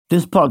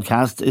This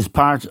podcast is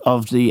part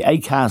of the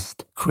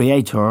Acast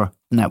Creator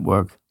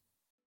Network.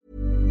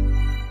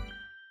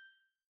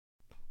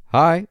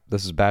 Hi,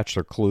 this is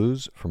Bachelor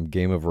Clues from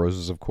Game of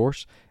Roses, of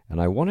course,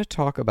 and I want to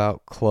talk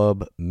about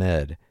Club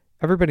Med.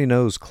 Everybody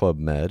knows Club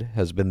Med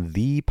has been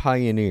the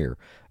pioneer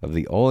of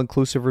the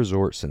all-inclusive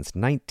resort since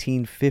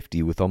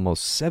 1950, with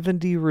almost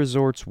 70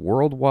 resorts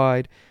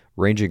worldwide,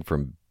 ranging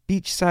from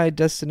beachside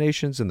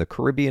destinations in the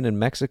Caribbean and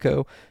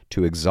Mexico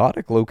to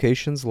exotic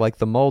locations like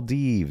the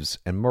Maldives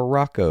and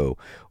Morocco,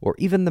 or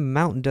even the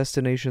mountain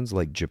destinations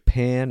like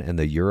Japan and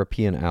the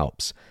European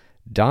Alps.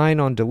 Dine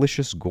on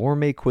delicious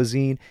gourmet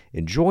cuisine,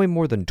 enjoy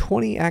more than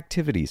 20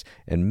 activities,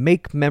 and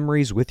make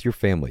memories with your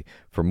family.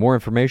 For more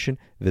information,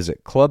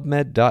 visit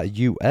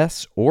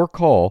clubmed.us or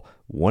call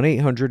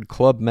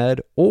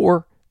 1-800-CLUB-MED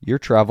or your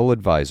travel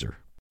advisor.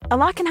 A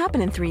lot can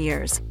happen in 3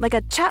 years, like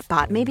a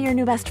chatbot may be your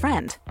new best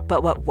friend.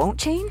 But what won't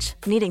change?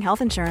 Needing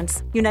health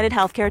insurance. United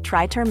Healthcare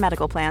Tri-Term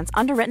Medical Plans,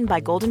 underwritten by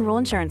Golden Rule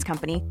Insurance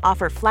Company,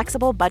 offer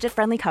flexible,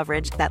 budget-friendly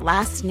coverage that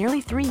lasts nearly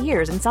 3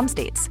 years in some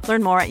states.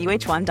 Learn more at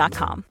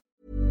uh1.com.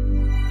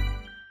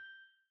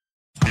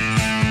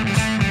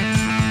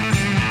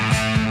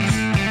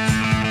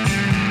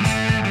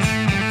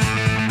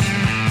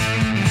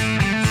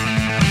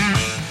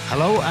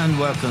 Hello and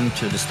welcome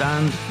to The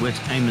Stand with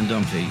Eamon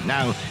Dunphy.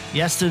 Now,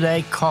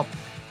 yesterday,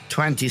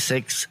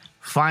 Cop26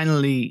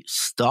 finally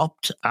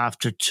stopped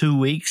after 2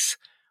 weeks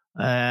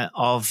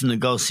of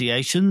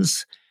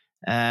negotiations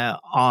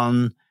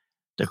on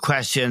the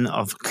question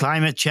of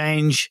climate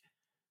change.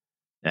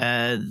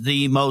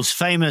 The most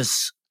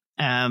famous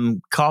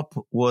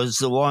COP was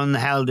the one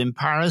held in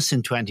Paris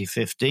in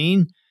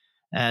 2015.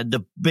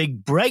 The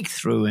big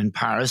breakthrough in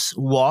Paris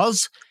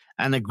was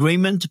an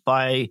agreement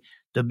by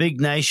the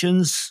big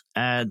nations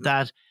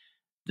that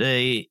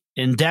the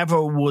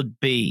endeavor would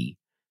be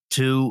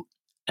to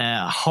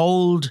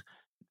hold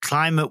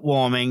climate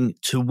warming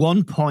to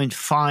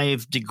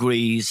 1.5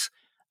 degrees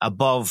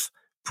above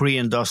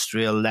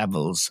pre-industrial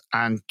levels,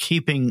 and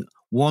keeping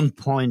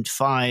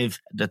 1.5,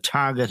 the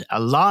target,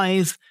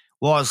 alive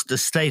was the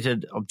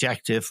stated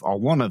objective, or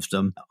one of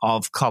them,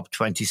 of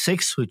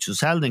COP26, which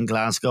was held in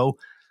Glasgow.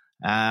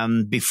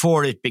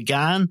 Before it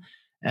began,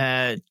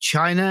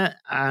 China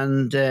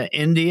and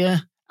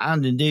India,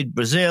 and indeed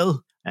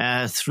Brazil,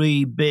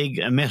 three big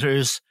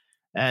emitters,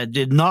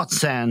 did not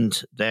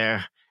send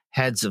their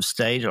heads of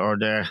state or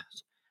their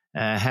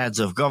heads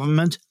of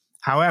government.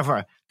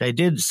 However, they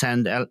did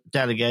send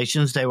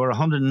delegations. There were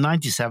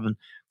 197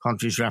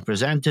 countries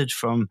represented,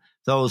 from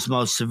those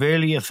most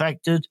severely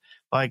affected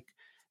by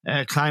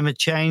climate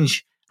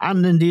change,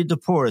 and indeed the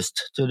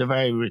poorest to the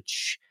very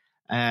rich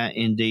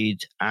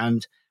indeed.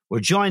 And we're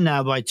joined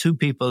now by two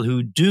people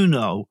who do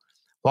know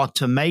what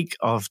to make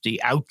of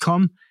the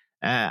outcome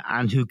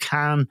and who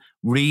can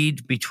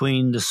read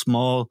between the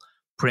small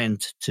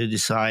print to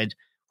decide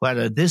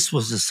whether this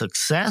was a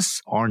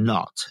success or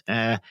not.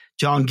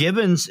 John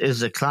Gibbons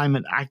is a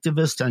climate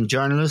activist and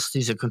journalist.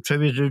 He's a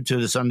contributor to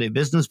the Sunday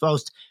Business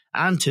Post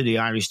and to the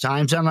Irish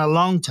Times, and a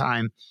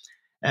long-time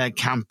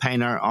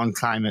campaigner on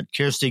climate.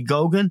 Kirsty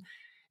Gogan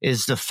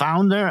is the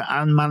founder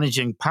and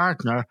managing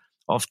partner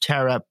of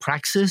Terra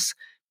Praxis.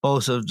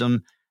 Both of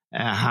them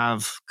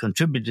have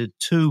contributed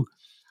to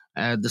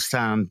The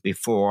Stand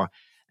before.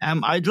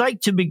 I'd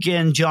like to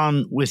begin,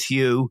 John, with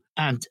you,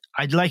 and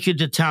I'd like you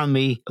to tell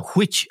me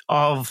which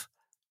of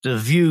the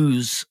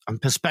views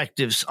and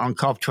perspectives on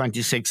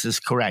COP26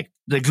 is correct,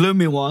 the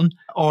gloomy one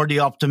or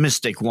the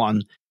optimistic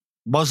one.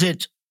 Was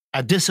it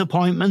a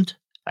disappointment,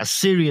 a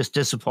serious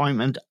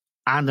disappointment,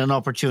 and an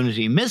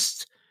opportunity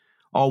missed,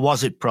 or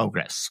was it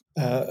progress?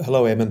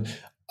 Hello, Eamon.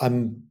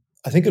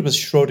 I think it was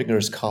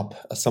Schrodinger's COP,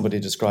 as somebody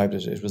described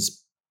it. It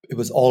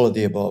was all of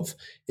the above.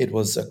 It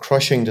was a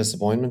crushing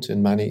disappointment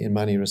in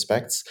many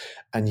respects,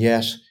 and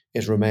yet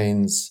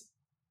the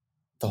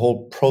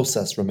whole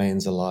process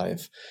remains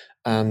alive.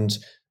 And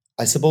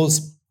I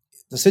suppose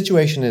the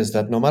situation is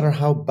that no matter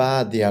how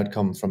bad the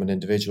outcome from an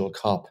individual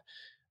COP,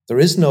 there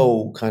is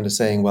no kind of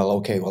saying,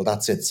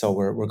 that's it, so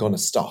we're going to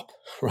stop,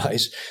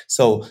 right?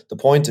 So the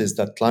point is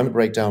that climate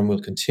breakdown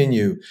will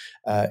continue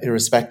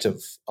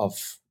irrespective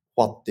of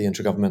what the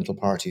intergovernmental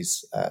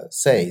parties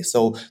say.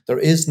 So there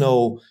is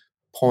no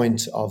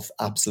point of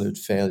absolute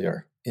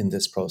failure in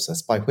this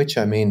process, by which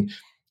I mean,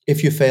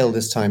 if you fail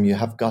this time, you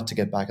have got to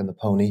get back on the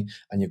pony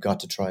and you've got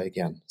to try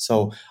again.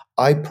 So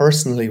I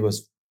personally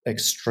was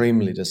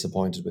extremely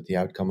disappointed with the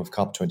outcome of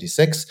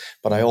COP26,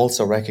 but I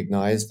also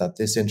recognize that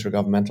this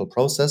intergovernmental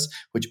process,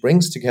 which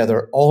brings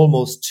together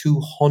almost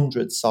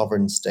 200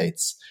 sovereign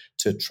states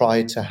to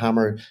try to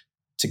hammer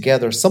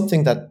together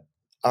something that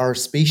our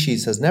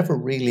species has never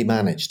really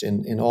managed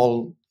in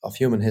all of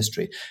human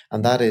history,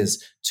 and that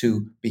is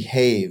to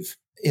behave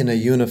in a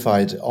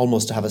unified,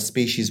 almost to have a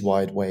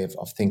species-wide way of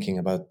thinking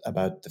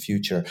about the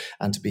future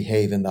and to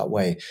behave in that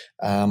way.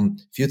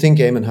 If you think,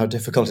 Eamon, how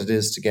difficult it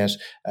is to get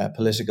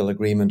political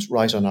agreement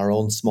right on our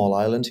own small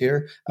island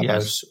here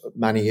about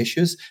many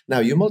issues, now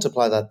you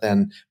multiply that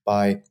then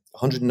by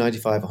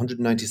 195,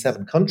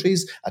 197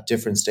 countries at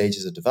different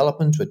stages of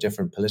development with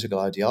different political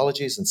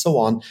ideologies and so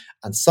on.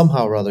 And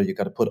somehow or other, you've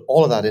got to put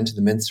all of that into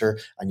the mincer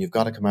and you've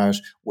got to come out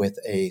with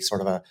a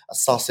sort of a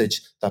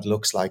sausage that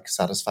looks like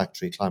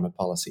satisfactory climate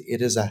policy.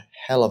 It is a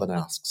hell of an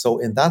ask. So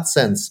in that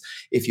sense,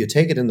 if you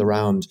take it in the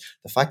round,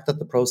 the fact that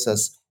the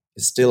process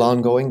is still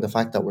ongoing, the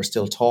fact that we're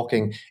still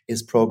talking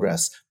is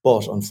progress.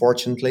 But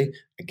unfortunately,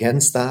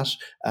 against that,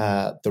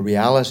 the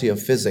reality of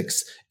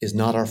physics is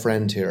not our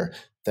friend here.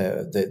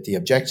 The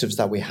objectives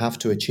that we have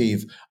to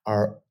achieve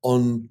are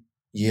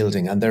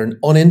unyielding, and they're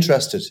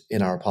uninterested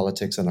in our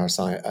politics and our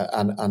science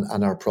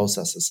and our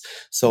processes.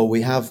 So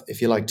we have,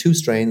 if you like, two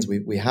strains.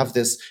 We have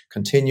this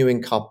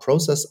continuing COP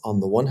process on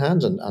the one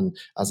hand, and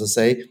as I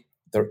say,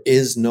 there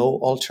is no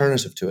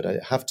alternative to it. I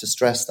have to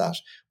stress that.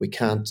 We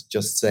can't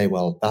just say,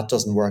 well, that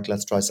doesn't work,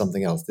 let's try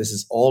something else. This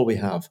is all we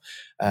have.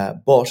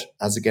 But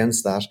as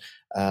against that,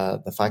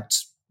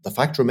 the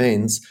fact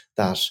remains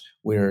that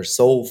we're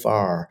so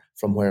far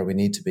from where we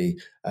need to be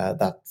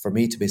that for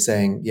me to be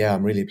saying, yeah,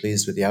 I'm really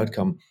pleased with the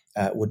outcome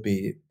would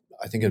be,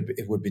 I think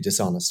it would be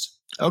dishonest.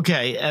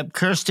 Okay,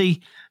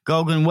 Kirsty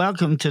Gogan,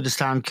 welcome to the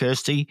stand,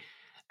 Kirsty.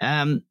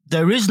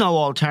 There is no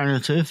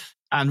alternative,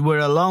 and we're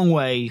a long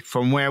way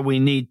from where we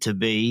need to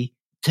be.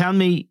 Tell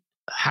me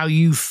how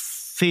you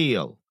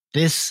feel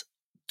this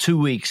 2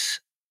 weeks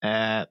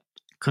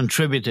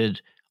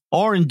contributed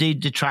or indeed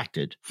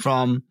detracted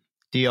from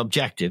the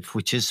objective,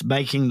 which is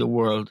making the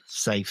world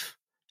safe,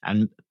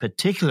 and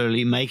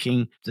particularly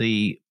making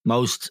the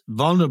most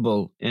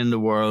vulnerable in the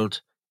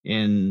world,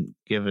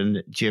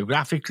 given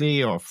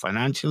geographically or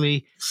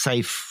financially,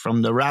 safe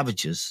from the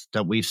ravages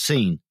that we've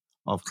seen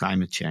of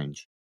climate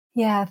change.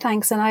 Yeah,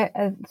 thanks.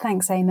 And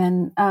thanks,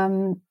 Eamon.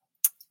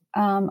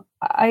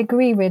 I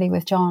agree really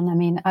with John. I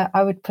mean,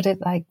 I would put it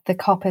like the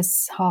cup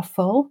is half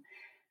full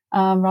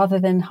rather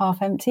than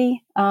half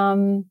empty,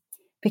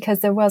 because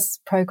there was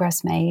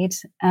progress made.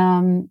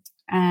 And,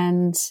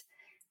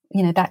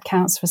 you know, that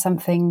counts for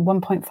something.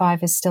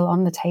 1.5 is still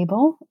on the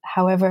table.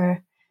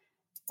 However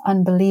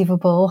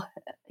unbelievable,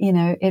 you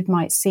know, it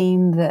might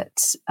seem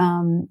that,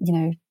 you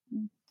know,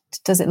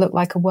 does it look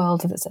like a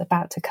world that's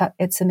about to cut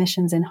its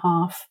emissions in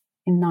half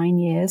in 9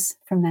 years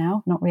from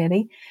now? Not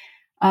really.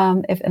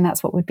 And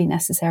that's what would be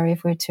necessary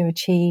if we're to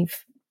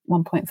achieve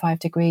 1.5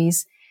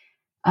 degrees.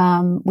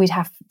 We'd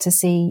have to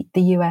see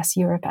the US,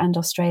 Europe, and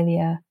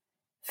Australia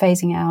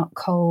phasing out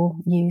coal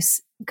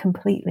use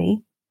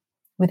completely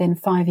within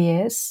 5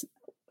 years,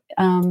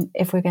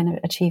 if we're going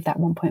to achieve that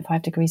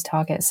 1.5 degrees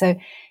target. So,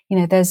 you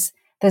know, there's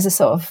a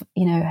sort of,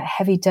 you know,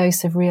 heavy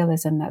dose of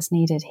realism that's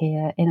needed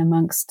here in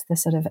amongst the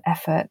sort of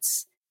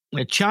efforts.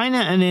 China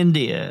and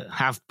India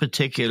have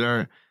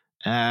particular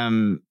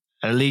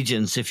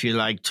allegiance, if you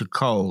like, to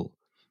coal.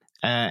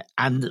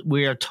 And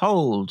we are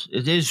told,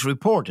 it is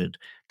reported,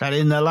 that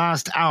in the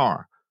last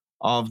hour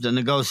of the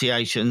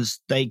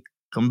negotiations, they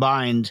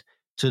combined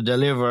to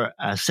deliver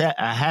a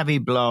heavy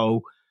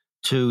blow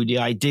to the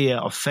idea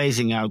of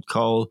phasing out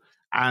coal.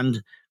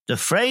 And the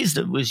phrase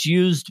that was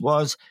used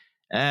was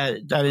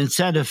that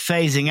instead of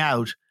phasing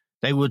out,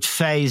 they would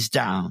phase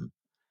down.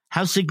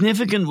 How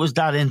significant was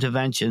that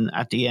intervention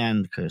at the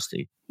end,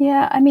 Kirsty?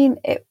 Yeah, I mean,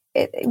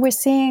 we're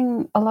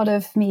seeing a lot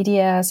of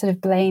media sort of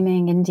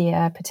blaming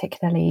India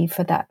particularly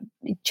for that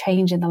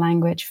change in the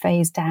language,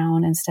 phase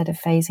down instead of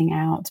phasing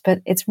out.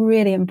 But it's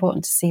really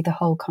important to see the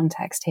whole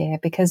context here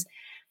because,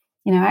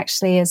 you know,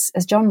 actually, as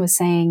John was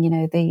saying, you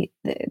know,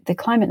 the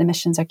climate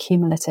emissions are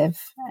cumulative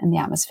in the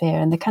atmosphere,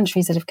 and the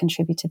countries that have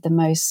contributed the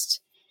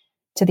most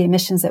to the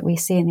emissions that we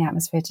see in the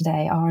atmosphere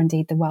today are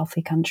indeed the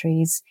wealthy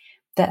countries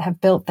that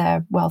have built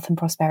their wealth and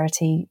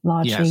prosperity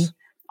largely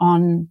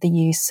on the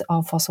use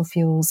of fossil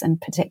fuels and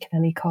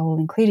particularly coal,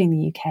 including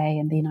the UK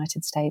and the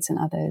United States and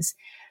others.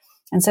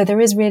 And so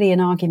there is really an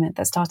argument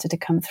that started to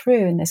come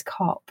through in this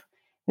COP,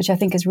 which I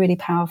think is really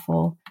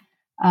powerful,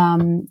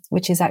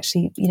 which is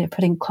actually, you know,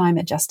 putting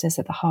climate justice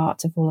at the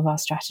heart of all of our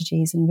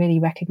strategies and really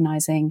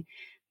recognizing,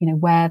 you know,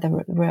 where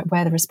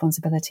the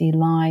responsibility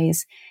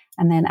lies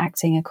and then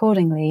acting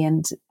accordingly.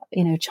 And,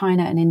 you know,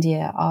 China and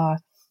India are,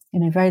 you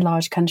know, very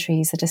large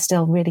countries that are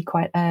still really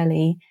quite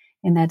early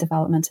in their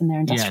development and their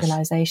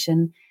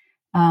industrialization.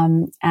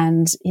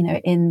 And, you know,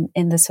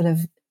 in the sort of,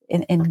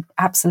 in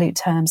absolute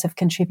terms have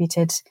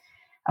contributed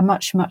a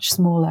much, much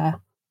smaller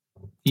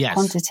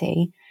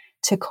quantity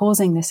to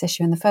causing this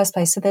issue in the first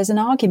place. So there's an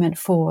argument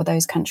for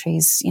those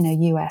countries, you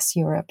know, US,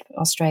 Europe,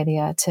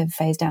 Australia, to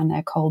phase down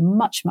their coal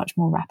much, much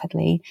more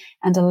rapidly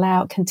and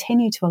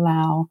continue to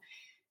allow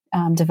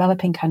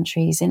developing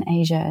countries in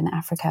Asia and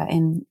Africa,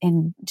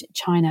 in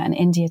China and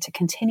India to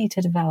continue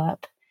to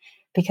develop,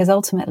 because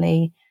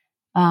ultimately,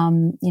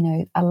 you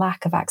know, a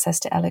lack of access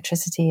to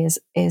electricity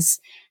is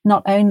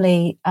not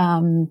only,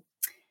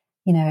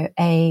 you know,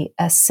 a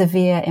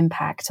severe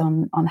impact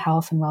on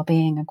health and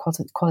well-being and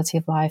quality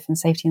of life and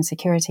safety and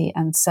security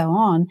and so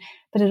on,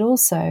 but it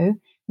also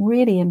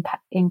really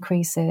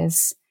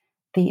increases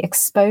the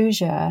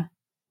exposure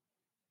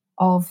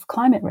of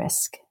climate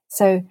risk.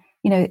 So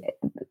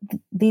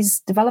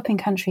these developing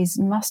countries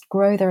must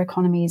grow their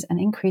economies and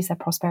increase their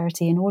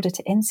prosperity in order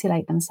to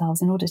insulate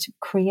themselves, in order to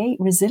create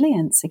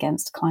resilience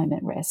against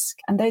climate risk.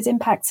 And those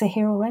impacts are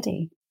here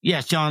already.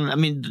 Yes, John. I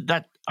mean,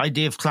 that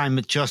idea of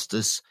climate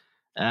justice,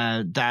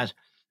 that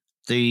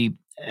the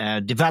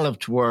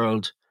developed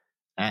world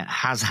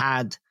has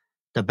had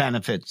the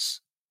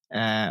benefits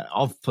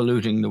of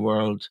polluting the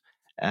world.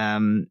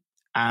 And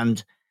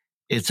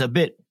it's a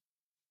bit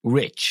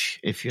rich,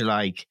 if you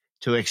like,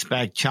 to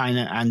expect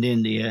China and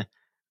India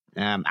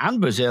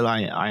and Brazil,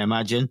 I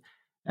imagine,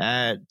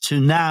 to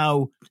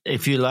now,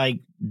 if you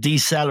like,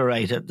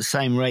 decelerate at the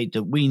same rate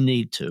that we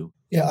need to.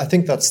 Yeah, I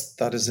think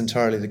that is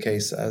entirely the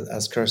case,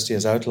 as Kirsty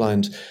has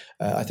outlined.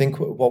 I think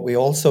what we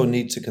also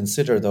need to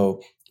consider,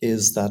 though,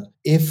 is that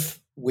if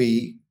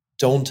we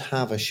don't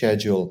have a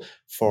schedule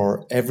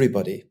for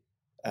everybody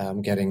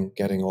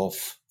getting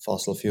off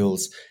fossil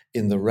fuels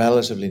in the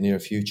relatively near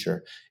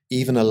future,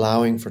 even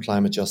allowing for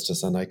climate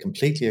justice, and I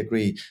completely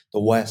agree,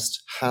 the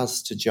West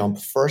has to jump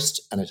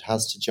first and it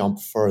has to jump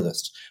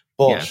furthest.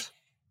 But yes.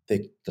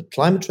 The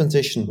climate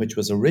transition, which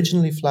was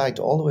originally flagged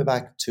all the way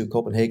back to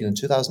Copenhagen in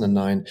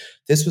 2009,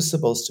 this was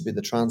supposed to be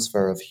the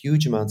transfer of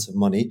huge amounts of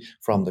money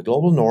from the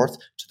global north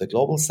to the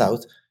global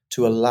south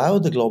to allow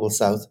the global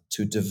south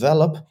to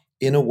develop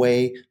in a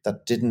way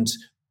that didn't,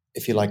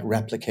 if you like,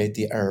 replicate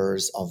the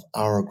errors of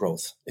our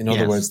growth. In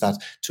other words, that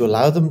to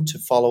allow them to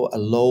follow a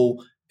low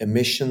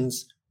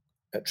emissions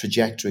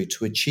trajectory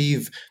to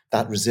achieve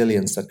that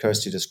resilience that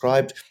Kirsty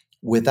described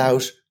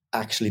without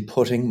actually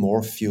putting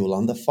more fuel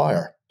on the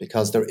fire,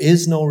 because there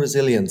is no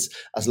resilience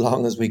as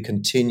long as we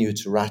continue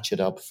to ratchet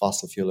up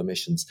fossil fuel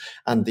emissions.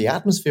 And the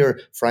atmosphere,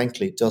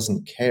 frankly,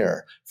 doesn't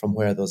care from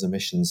where those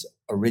emissions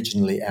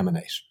originally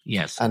emanate.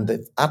 Yes. And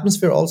the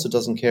atmosphere also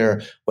doesn't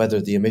care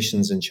whether the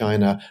emissions in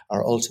China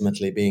are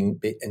ultimately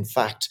in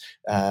fact,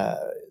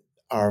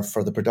 are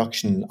for the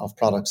production of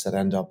products that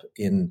end up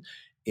in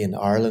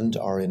Ireland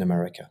or in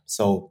America.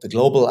 So the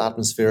global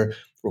atmosphere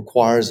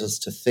requires us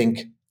to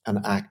think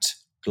and act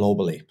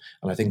globally.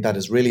 And I think that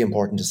is really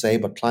important to say,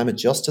 but climate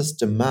justice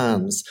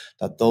demands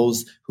that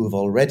those who've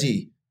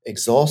already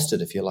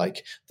exhausted, if you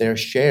like, their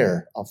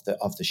share of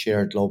the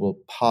shared global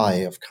pie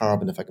of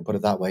carbon, if I can put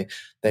it that way,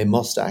 they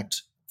must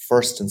act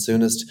first and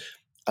soonest,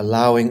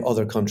 allowing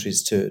other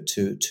countries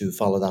to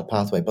follow that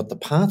pathway. But the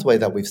pathway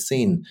that we've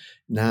seen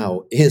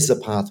now is a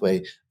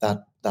pathway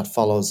that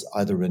follows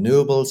either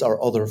renewables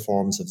or other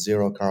forms of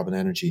zero carbon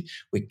energy.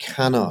 We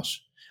cannot.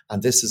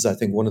 And this is, I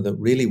think, one of the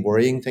really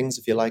worrying things,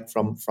 if you like,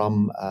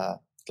 from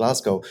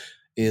Glasgow,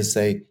 is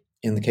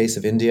in the case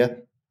of India,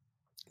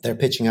 they're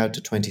pitching out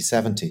to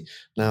 2070.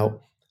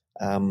 Now,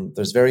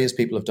 there's various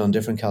people have done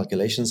different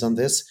calculations on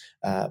this,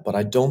 but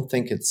I don't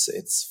think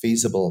it's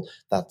feasible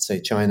that, say,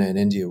 China and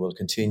India will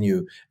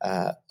continue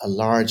a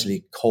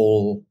largely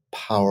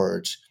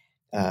coal-powered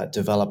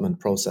development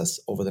process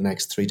over the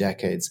next 3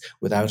 decades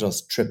without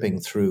us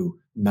tripping through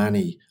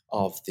many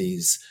of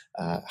these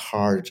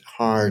hard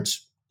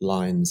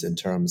lines in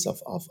terms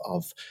of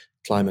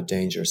climate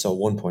danger. So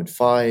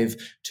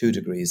 1.5, 2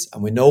 degrees.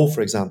 And we know, for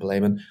example,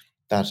 Eamon,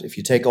 that if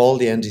you take all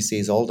the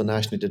NDCs, all the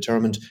nationally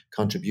determined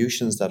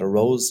contributions that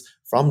arose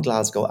from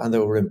Glasgow, and they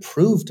were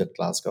improved at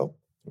Glasgow,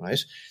 right?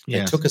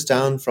 They took us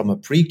down from a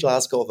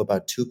pre-Glasgow of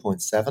about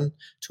 2.7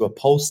 to a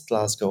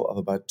post-Glasgow of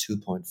about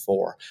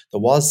 2.4.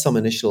 There was some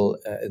initial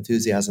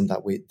enthusiasm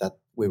that we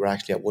were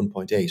actually at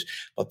 1.8,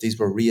 but these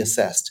were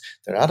reassessed.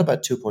 They're at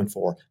about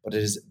 2.4, but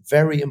it is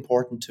very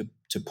important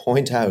to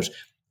point out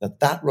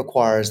that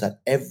requires that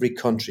every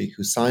country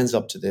who signs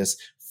up to this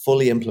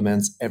fully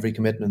implements every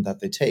commitment that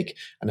they take.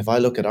 And if I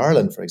look at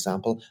Ireland, for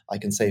example, I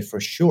can say for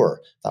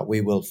sure that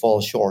we will fall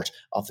short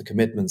of the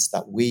commitments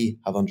that we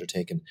have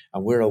undertaken.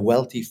 And we're a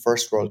wealthy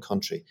first world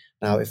country.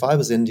 Now, if I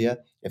was India,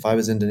 if I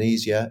was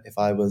Indonesia, if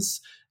I was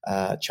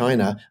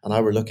China, and I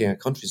were looking at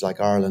countries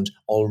like Ireland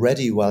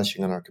already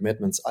welshing on our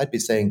commitments, I'd be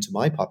saying to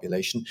my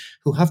population,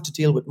 who have to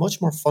deal with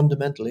much more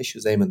fundamental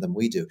issues, Eamon, than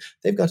we do.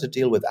 They've got to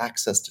deal with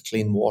access to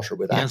clean water,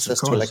 with access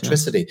to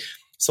electricity. Yes.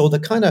 So the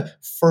kind of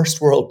first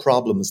world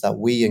problems that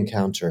we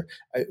encounter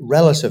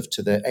relative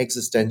to the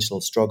existential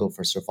struggle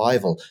for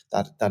survival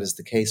that is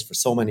the case for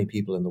so many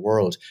people in the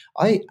world,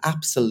 I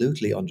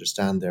absolutely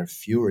understand their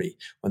fury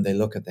when they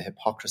look at the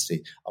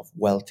hypocrisy of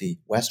wealthy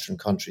Western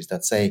countries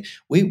that say,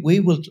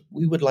 we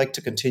would like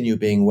to continue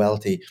being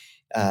wealthy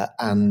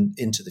and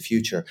into the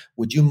future.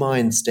 Would you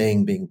mind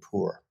staying being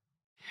poor?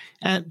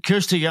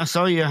 Kirsty, I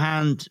saw your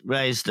hand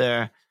raised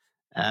there.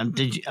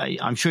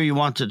 I'm sure you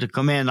wanted to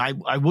come in.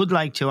 I would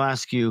like to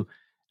ask you,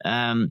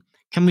 can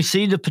we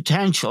see the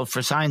potential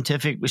for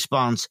scientific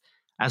response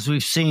as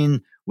we've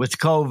seen with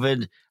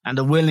COVID and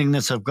the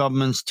willingness of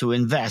governments to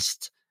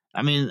invest?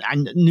 I mean,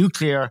 and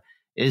nuclear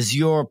is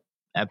your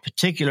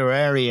particular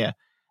area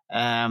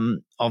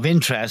of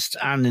interest,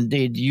 and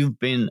indeed you've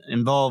been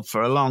involved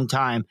for a long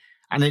time.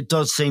 And it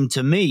does seem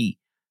to me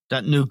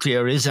that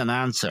nuclear is the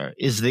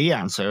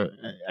answer,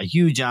 a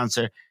huge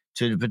answer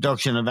to the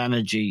production of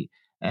energy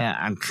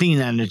and clean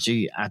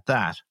energy at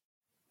that.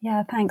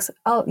 Yeah, thanks.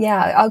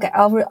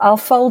 I'll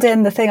fold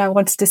in the thing I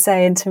wanted to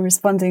say into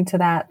responding to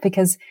that,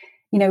 because,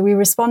 we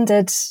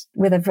responded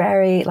with a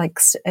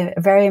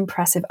very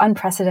impressive,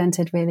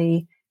 unprecedented,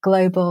 really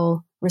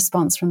global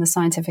response from the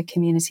scientific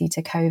community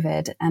to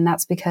COVID. And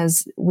that's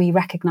because we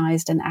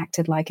recognized and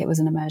acted like it was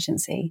an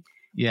emergency.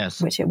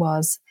 Yes. Which it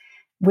was.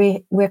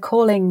 We're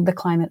calling the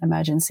climate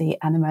emergency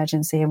an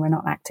emergency, and we're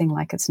not acting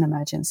like it's an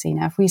emergency.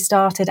 Now, if we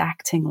started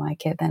acting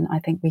like it, then I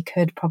think we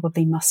could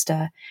probably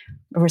muster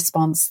a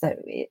response that,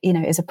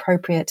 is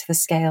appropriate to the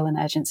scale and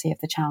urgency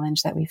of the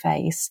challenge that we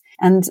face.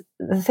 And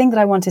the thing that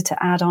I wanted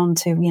to add on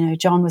to,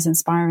 John was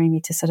inspiring me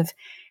to sort of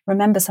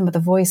remember some of the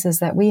voices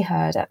that we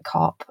heard at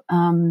COP,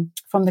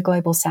 from the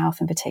Global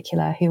South in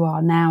particular, who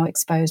are now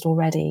exposed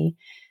already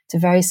to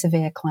very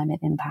severe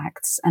climate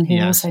impacts and who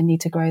also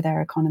need to grow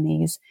their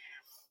economies.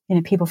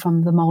 People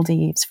from the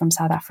Maldives, from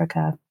South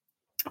Africa,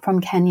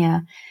 from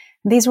Kenya.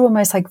 These are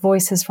almost like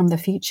voices from the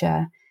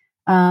future,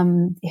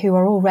 who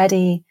are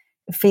already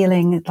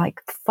feeling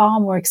like far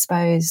more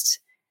exposed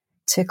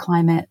to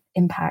climate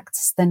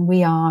impacts than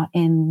we are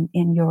in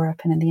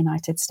Europe and in the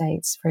United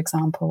States, for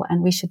example.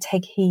 And we should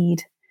take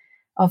heed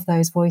of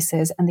those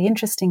voices. And the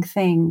interesting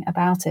thing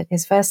about it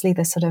is, firstly,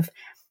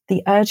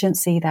 the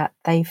urgency that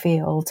they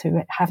feel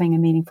to having a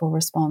meaningful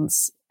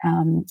response,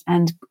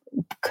 and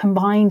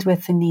combined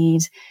with the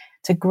need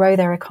to grow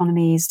their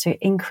economies, to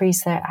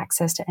increase their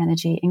access to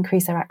energy,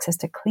 increase their access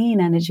to clean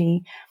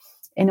energy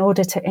in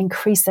order to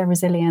increase their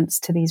resilience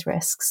to these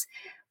risks.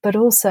 But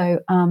also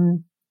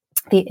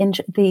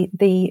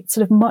the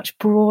sort of much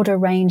broader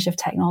range of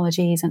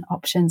technologies and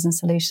options and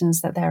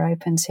solutions that they're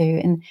open to.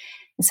 In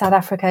South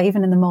Africa,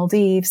 even in the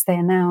Maldives, they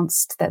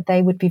announced that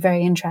they would be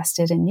very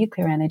interested in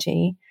nuclear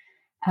energy,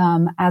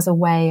 as a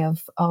way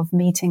of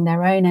meeting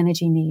their own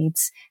energy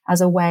needs,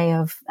 as a way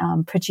of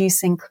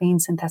producing clean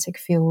synthetic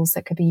fuels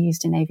that could be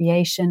used in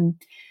aviation,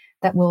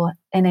 that will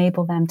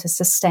enable them to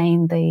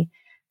sustain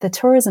the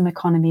tourism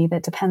economy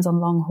that depends on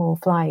long-haul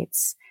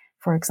flights,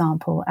 for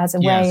example, as a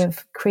way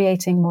of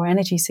creating more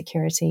energy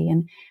security.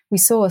 And we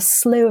saw a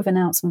slew of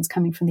announcements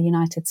coming from the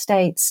United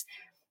States,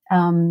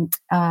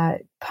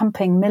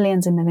 pumping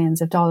millions and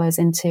millions of dollars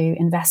into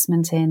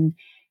investment in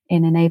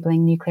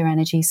enabling nuclear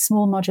energy,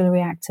 small modular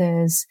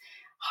reactors,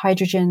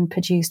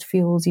 hydrogen-produced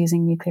fuels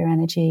using nuclear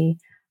energy,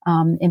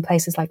 in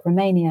places like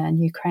Romania and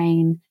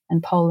Ukraine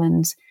and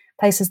Poland,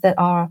 places that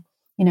are,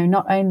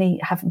 not only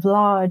have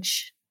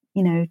large,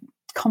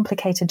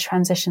 complicated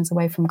transitions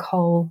away from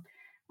coal,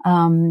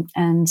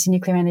 and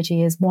nuclear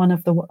energy is one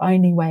of the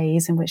only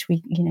ways in which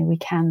we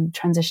can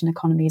transition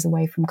economies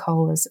away from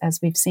coal, as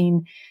we've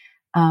seen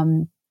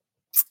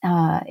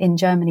in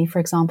Germany, for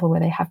example,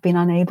 where they have been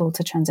unable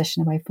to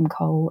transition away from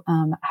coal,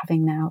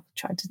 having now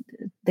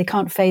they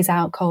can't phase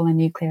out coal and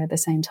nuclear at the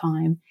same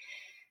time,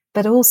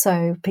 but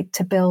also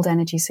to build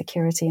energy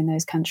security in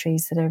those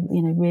countries that are,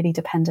 really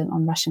dependent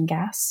on Russian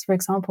gas, for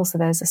example. So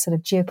there's a sort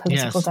of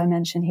geopolitical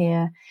dimension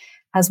here,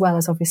 as well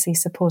as obviously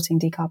supporting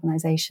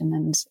decarbonization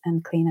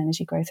and clean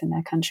energy growth in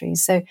their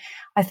countries. So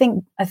I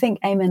think,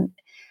 Eamon,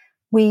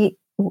 we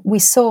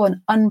saw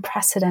an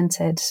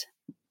unprecedented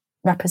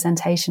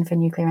representation for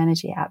nuclear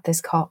energy at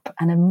this COP,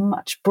 and a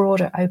much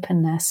broader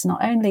openness,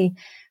 not only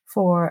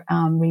for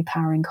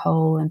repowering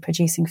coal and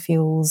producing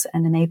fuels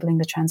and enabling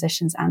the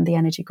transitions and the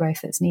energy growth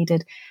that's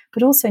needed,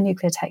 but also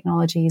nuclear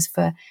technologies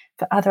for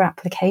other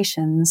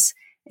applications,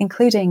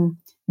 including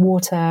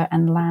water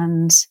and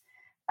land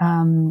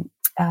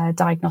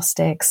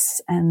diagnostics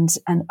and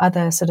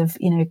other sort of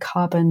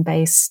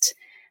carbon-based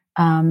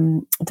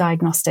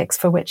diagnostics,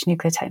 for which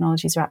nuclear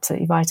technologies are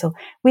absolutely vital.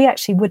 We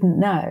actually wouldn't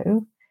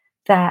know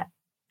that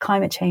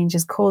climate change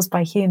is caused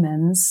by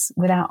humans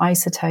without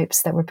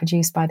isotopes that were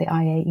produced by the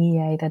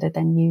IAEA that are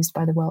then used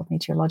by the World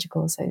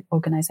Meteorological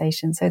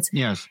Organization. So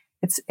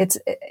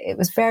it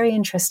was very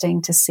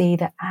interesting to see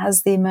that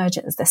as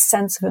the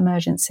sense of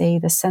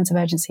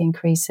urgency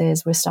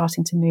increases, we're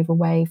starting to move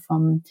away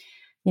from,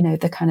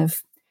 the kind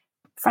of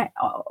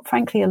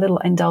frankly a little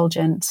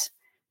indulgent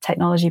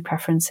technology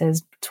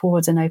preferences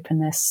towards an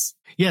openness.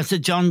 Yes, so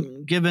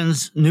John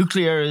Gibbons,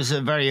 nuclear is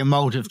a very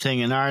emotive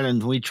thing in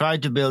Ireland. We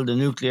tried to build a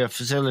nuclear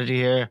facility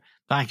here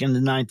back in the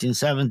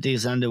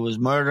 1970s, and there was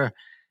murder.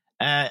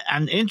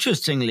 And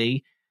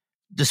interestingly,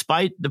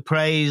 despite the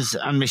praise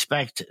and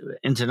respect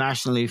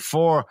internationally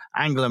for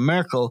Angela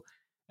Merkel,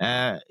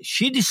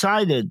 she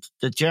decided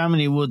that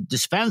Germany would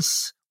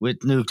dispense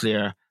with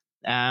nuclear.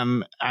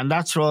 And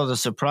that's rather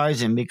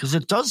surprising, because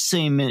it does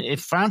seem, if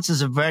France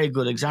is a very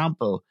good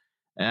example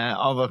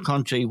of a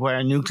country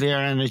where nuclear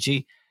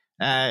energy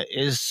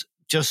is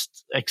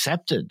just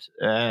accepted.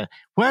 Where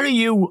are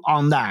you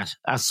on that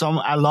as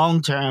a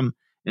long-term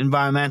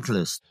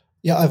environmentalist?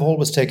 Yeah, I've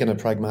always taken a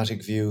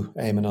pragmatic view,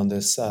 Eamon, on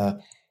this.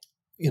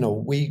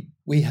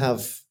 We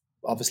have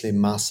obviously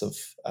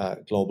massive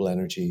global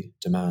energy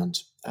demand.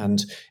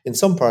 And in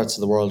some parts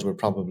of the world, we're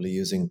probably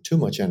using too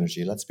much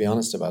energy, let's be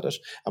honest about it,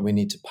 and we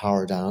need to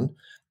power down.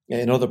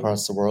 In other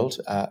parts of the world,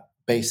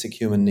 basic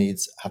human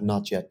needs have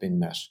not yet been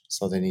met,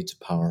 so they need to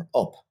power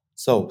up.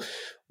 So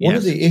one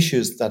of the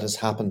issues that has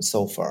happened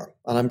so far,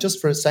 and I'm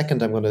just for a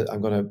second, I'm going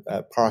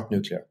to park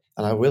nuclear,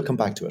 and I will come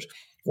back to it.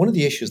 One of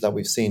the issues that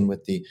we've seen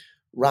with the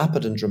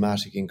rapid and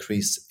dramatic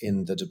increase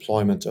in the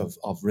deployment of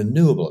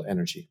renewable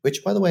energy,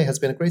 which, by the way, has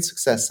been a great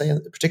success, say,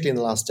 particularly in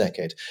the last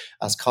decade,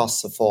 as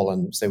costs have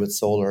fallen, say, with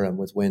solar and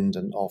with wind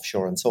and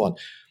offshore and so on.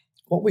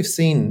 What we've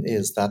seen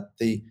is that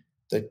the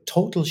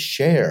total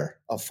share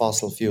of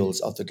fossil fuels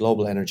of the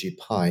global energy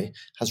pie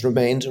has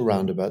remained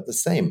around about the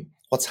same.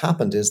 What's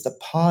happened is the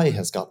pie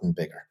has gotten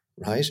bigger,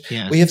 right?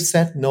 Yes. We have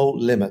set no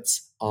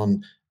limits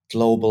on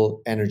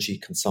global energy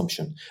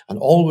consumption. And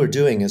all we're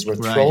doing is we're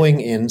throwing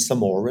in some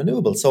more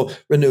renewables. So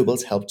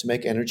renewables help to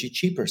make energy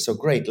cheaper. So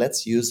great,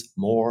 let's use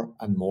more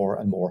and more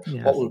and more.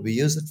 Yes. What will we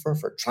use it for?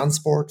 For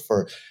transport,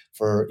 for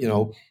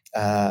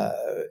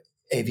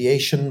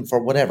aviation,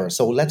 for whatever.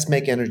 So let's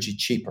make energy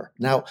cheaper.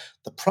 Now,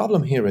 the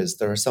problem here is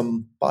there are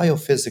some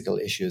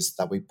biophysical issues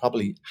that we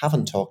probably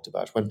haven't talked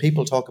about. When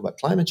people talk about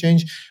climate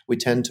change, we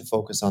tend to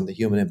focus on the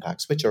human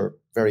impacts, which are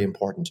very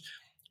important.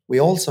 We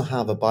also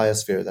have a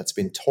biosphere that's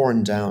been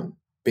torn down,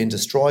 being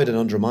destroyed and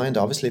undermined,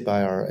 obviously,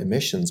 by our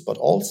emissions, but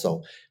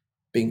also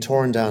being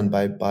torn down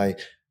by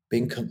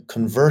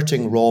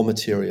converting raw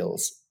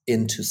materials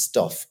into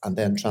stuff and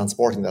then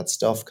transporting that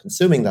stuff,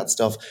 consuming that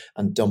stuff,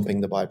 and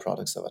dumping the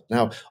byproducts of it.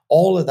 Now,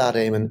 all of that,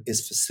 Eamon,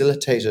 is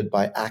facilitated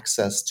by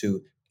access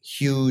to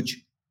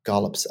huge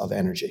gollops of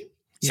energy.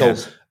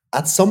 Yes. So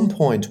at some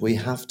point, we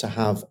have to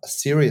have a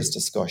serious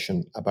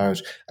discussion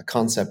about a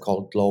concept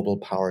called global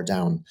power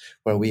down,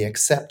 where we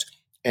accept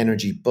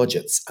energy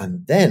budgets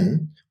and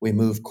then we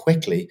move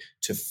quickly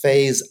to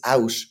phase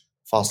out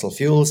fossil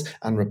fuels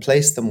and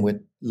replace them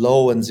with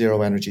low and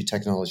zero energy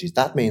technologies.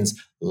 That means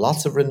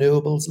lots of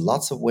renewables,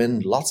 lots of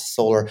wind, lots of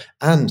solar,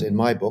 and in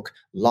my book,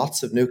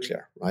 lots of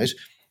nuclear, right?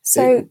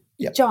 So,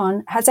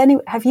 John,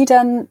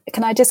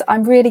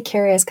 I'm really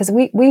curious because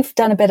we've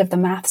done a bit of the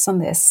maths on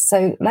this.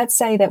 So let's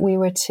say that we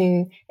were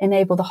to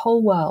enable the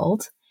whole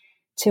world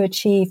to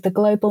achieve the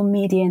global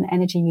median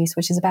energy use,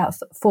 which is about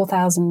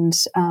 4,000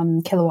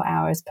 kilowatt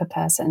hours per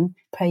person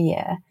per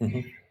year.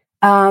 Mm-hmm.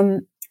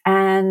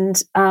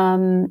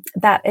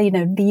 That,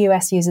 the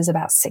US uses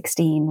about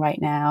 16 right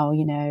now,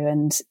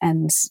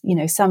 and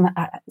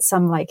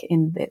some like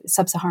in the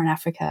sub-Saharan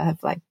Africa have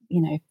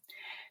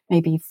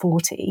maybe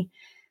 40.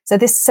 So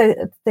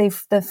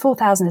the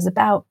 4,000 is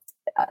about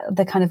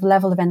the kind of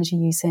level of energy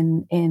use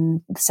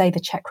in say the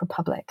Czech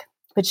Republic,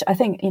 which I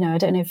think, I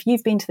don't know if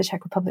you've been to the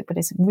Czech Republic, but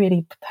it's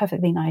really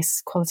perfectly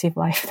nice quality of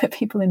life that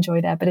people enjoy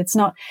there. But it's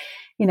not,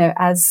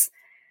 as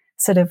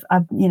sort of,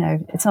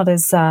 it's not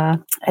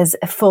as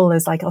full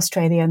as like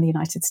Australia and the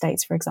United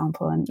States, for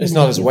example. And it's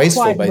not as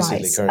wasteful,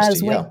 basically,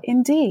 Kirsty.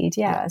 Indeed,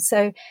 yeah.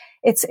 So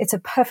it's a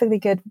perfectly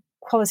good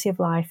quality of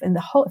life. And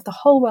if the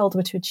whole world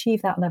were to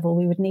achieve that level,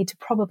 we would need to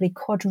probably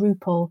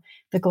quadruple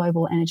the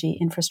global energy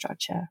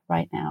infrastructure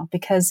right now,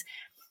 because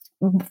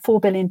 4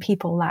 billion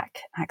people lack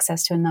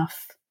access to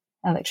enough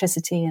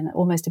electricity, and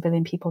almost 1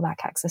 billion people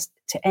lack access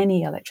to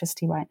any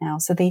electricity right now.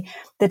 So the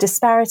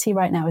disparity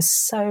right now is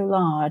so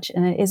large,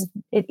 and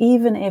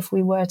even if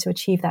we were to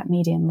achieve that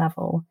median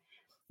level,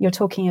 you're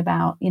talking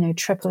about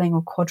tripling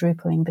or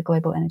quadrupling the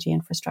global energy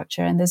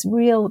infrastructure, and there's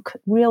real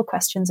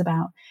questions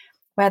about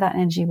where that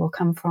energy will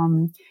come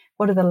from.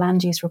 What are the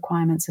land use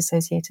requirements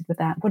associated with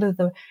that? What are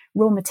the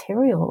raw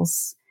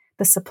materials,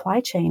 the supply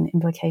chain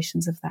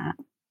implications of that?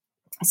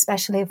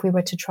 Especially if we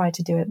were to try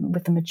to do it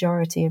with the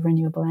majority of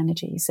renewable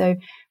energy. So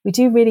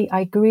I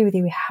agree with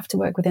you, we have to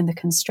work within the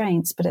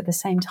constraints, but at the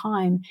same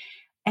time,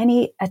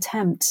 any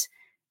attempt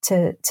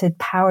to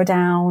power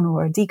down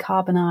or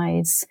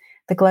decarbonize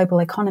the global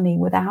economy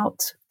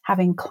without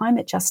having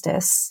climate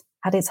justice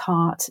at its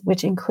heart,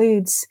 which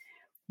includes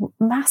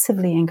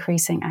massively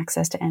increasing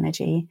access to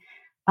energy,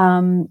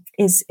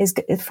 is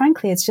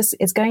frankly,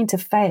 it's going to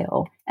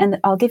fail. And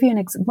I'll give you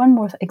one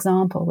more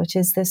example, which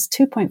is this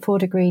 2.4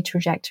 degree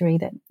trajectory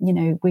that,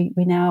 we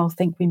now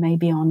think we may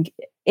be on,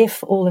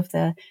 if all of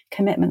the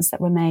commitments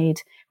that were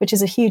made, which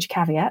is a huge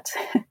caveat,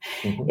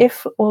 mm-hmm.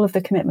 if all of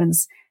the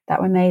commitments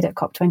that were made at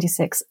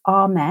Cop26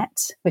 are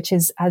met, which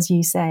is, as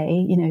you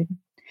say,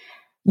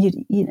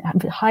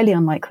 highly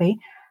unlikely,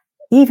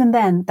 even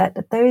then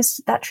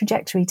that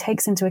trajectory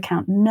takes into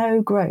account no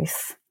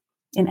growth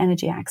in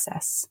energy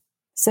access.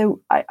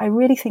 So I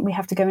really think we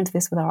have to go into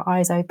this with our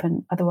eyes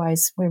open.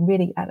 Otherwise, we're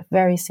really at a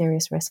very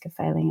serious risk of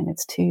failing, and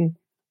it's too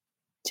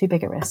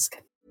big a risk.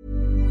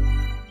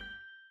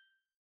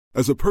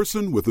 As a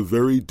person with a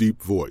very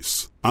deep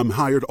voice, I'm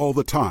hired all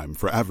the time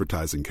for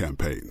advertising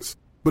campaigns.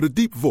 But a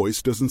deep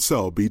voice doesn't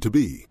sell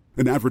B2B,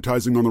 and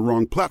advertising on the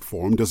wrong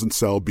platform doesn't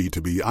sell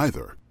B2B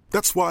either.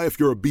 That's why if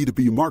you're a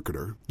B2B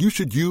marketer, you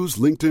should use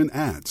LinkedIn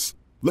ads.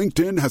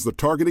 LinkedIn has the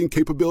targeting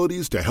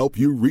capabilities to help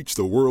you reach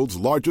the world's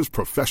largest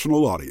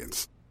professional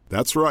audience.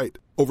 That's right,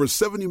 over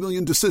 70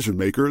 million decision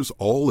makers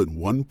all in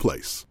one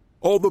place.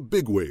 All the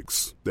big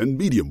wigs, then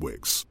medium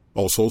wigs,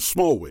 also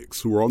small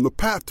wigs who are on the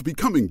path to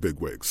becoming big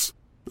wigs.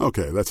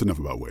 Okay, that's enough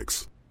about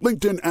wigs.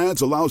 LinkedIn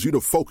ads allows you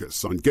to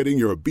focus on getting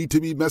your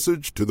B2B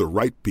message to the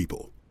right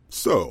people.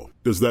 So,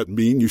 does that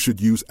mean you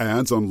should use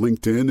ads on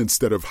LinkedIn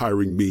instead of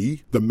hiring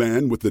me, the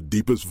man with the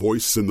deepest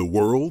voice in the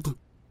world?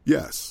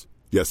 Yes.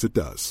 Yes, it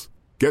does.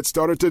 Get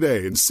started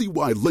today and see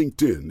why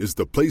LinkedIn is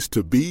the place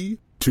to be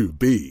to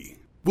be.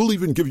 We'll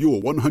even give you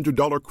a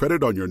 $100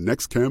 credit on your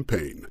next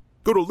campaign.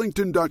 Go to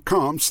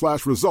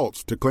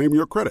linkedin.com/results to claim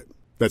your credit.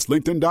 That's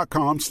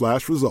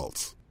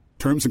linkedin.com/results.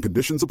 Terms and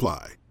conditions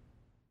apply.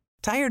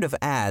 Tired of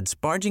ads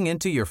barging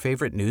into your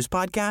favorite news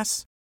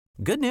podcasts?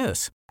 Good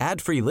news.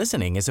 Ad-free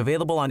listening is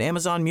available on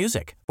Amazon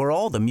Music for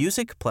all the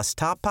music plus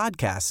top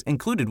podcasts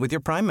included with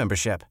your Prime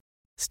membership.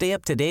 Stay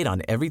up to date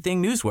on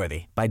everything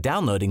newsworthy by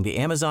downloading the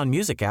Amazon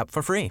Music app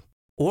for free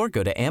or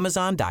go to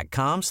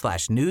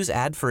amazon.com/news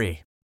ad free.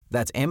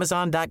 That's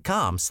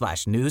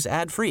amazon.com/news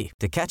ad free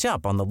to catch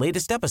up on the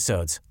latest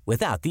episodes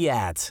without the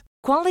ads.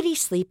 Quality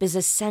sleep is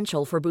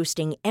essential for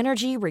boosting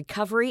energy,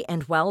 recovery,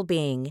 and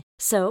well-being.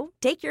 So,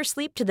 take your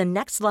sleep to the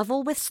next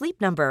level with Sleep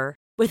Number.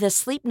 With a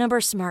Sleep Number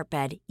smart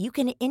bed, you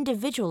can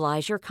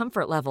individualize your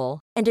comfort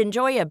level and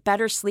enjoy a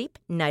better sleep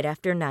night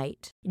after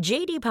night.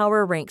 J.D.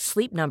 Power ranks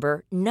Sleep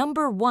Number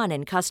 #1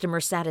 in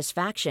customer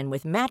satisfaction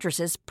with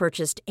mattresses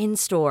purchased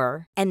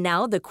in-store. And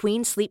now the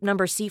Queen Sleep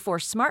Number C4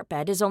 smart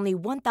bed is only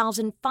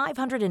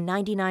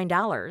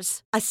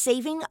 $1,599, a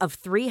saving of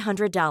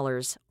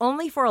 $300,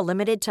 only for a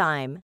limited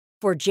time.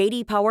 For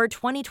J.D. Power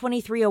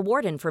 2023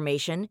 award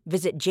information,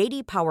 visit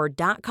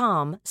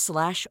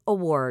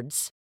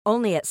jdpower.com/awards.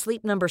 Only at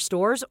Sleep Number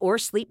stores or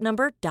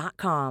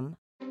sleepnumber.com.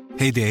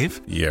 Hey, Dave.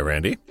 Yeah,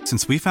 Randy.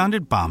 Since we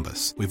founded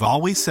Bombas, we've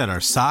always said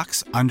our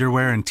socks,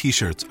 underwear, and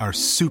T-shirts are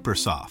super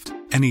soft.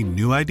 Any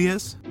new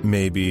ideas?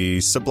 Maybe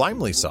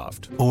sublimely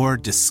soft. Or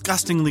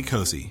disgustingly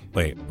cozy.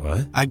 Wait,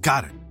 what? I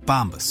got it.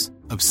 Bombas.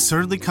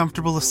 Absurdly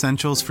comfortable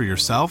essentials for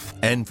yourself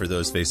and for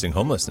those facing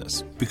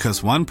homelessness.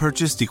 Because one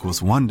purchased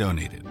equals one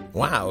donated.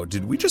 Wow,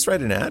 did we just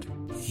write an ad?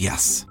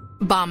 Yes.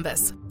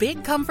 Bombas.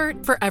 Big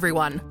comfort for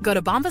everyone. Go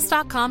to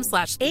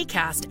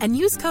bombas.com/ACAST and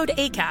use code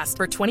ACAST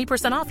for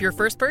 20% off your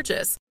first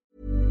purchase.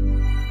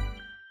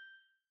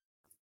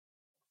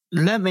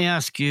 Let me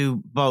ask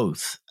you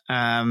both,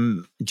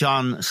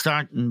 John,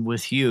 starting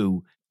with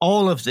you.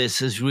 All of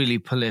this is really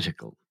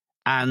political.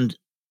 And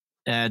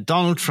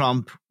Donald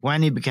Trump,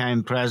 when he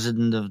became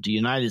president of the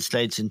United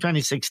States in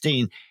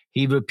 2016,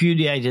 he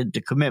repudiated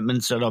the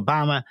commitments that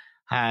Obama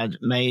had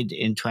made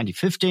in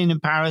 2015 in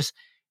Paris.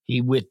 He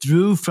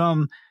withdrew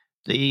from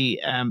the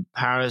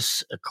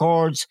Paris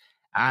Accords,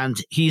 and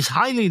he's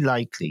highly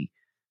likely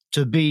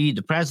to be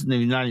the president of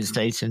the United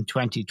States in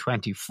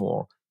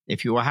 2024.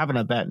 If you were having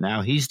a bet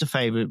now, he's the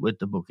favorite with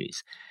the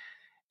bookies.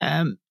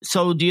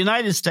 So the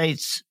United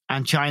States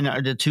and China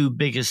are the two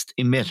biggest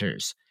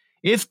emitters.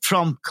 If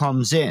Trump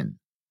comes in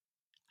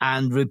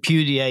and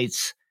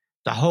repudiates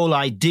the whole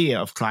idea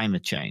of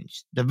climate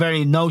change, the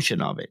very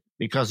notion of it,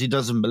 because he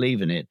doesn't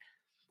believe in it,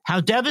 how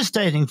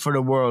devastating for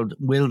the world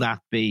will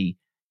that be?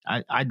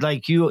 I'd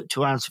like you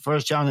to answer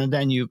first, John, and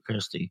then you,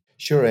 Kirsty.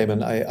 Sure,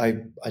 Eamon.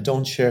 I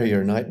don't share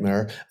your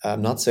nightmare.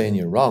 I'm not saying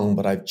you're wrong,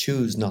 but I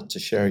choose not to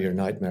share your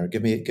nightmare.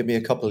 Give me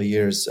a couple of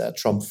years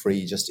Trump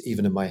free, just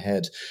even in my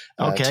head,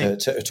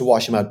 to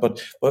wash him out.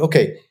 But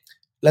okay,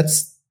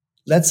 let's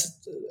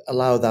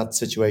allow that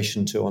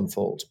situation to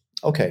unfold.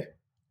 Okay,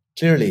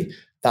 clearly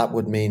that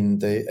would mean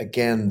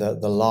the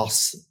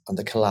loss and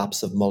the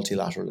collapse of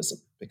multilateralism.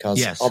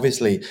 Because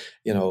obviously,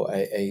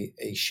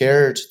 a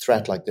shared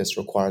threat like this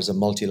requires a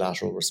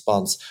multilateral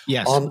response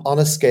on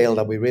a scale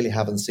that we really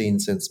haven't seen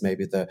since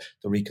maybe the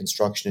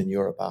reconstruction in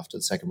Europe after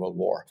the Second World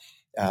War,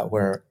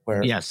 where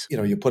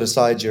you put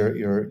aside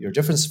your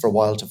differences for a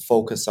while to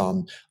focus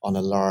on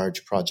a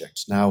large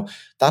project. Now,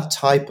 that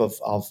type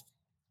of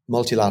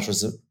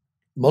multilateralism,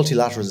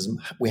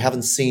 we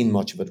haven't seen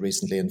much of it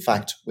recently. In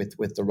fact,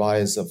 with the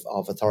rise of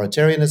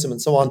authoritarianism and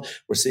so on,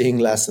 we're seeing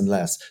less and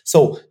less.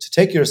 So to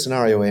take your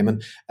scenario,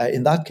 Eamon,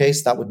 in that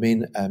case, that would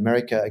mean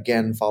America,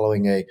 again,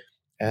 following an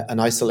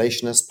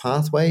isolationist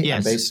pathway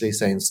and basically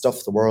saying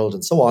stuff the world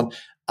and so on.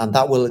 And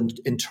that will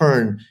in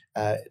turn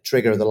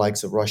trigger the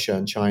likes of Russia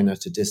and China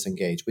to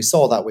disengage. We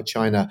saw that with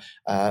China.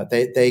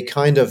 They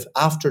kind of,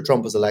 after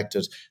Trump was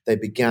elected, they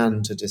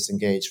began to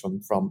disengage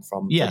from and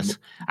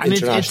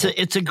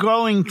it's a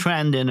growing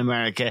trend in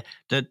America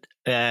that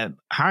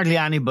hardly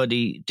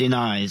anybody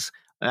denies.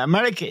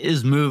 America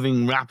is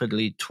moving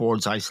rapidly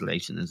towards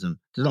isolationism.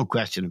 There's no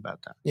question about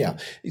that. Yeah,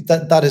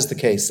 that is the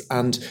case.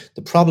 And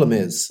the problem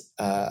is,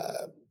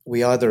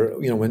 we either,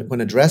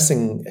 when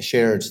addressing a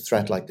shared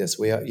threat like this,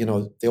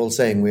 the old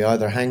saying, we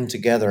either hang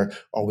together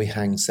or we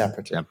hang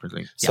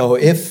separately. So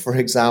if, for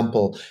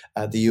example,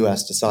 the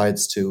US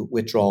decides to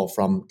withdraw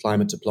from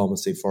climate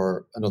diplomacy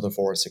for another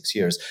 4 or 6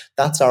 years,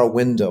 that's our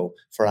window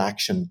for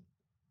action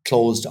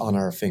closed on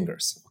our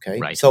fingers. Okay.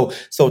 Right. So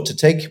to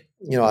take,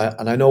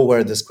 and I know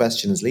where this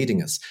question is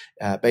leading us.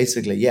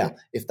 Basically,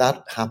 if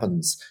that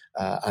happens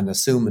and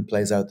assume it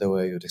plays out the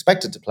way you'd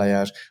expect it to play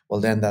out, well,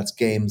 then that's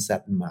game,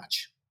 set, and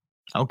match.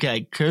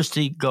 Okay,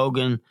 Kirsty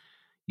Gogan,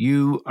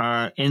 you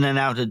are in and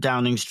out of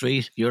Downing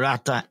Street. You're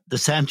at the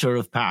centre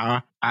of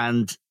power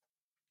and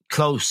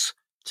close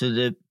to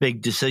the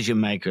big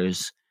decision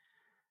makers.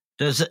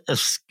 there's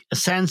a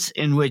sense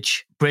in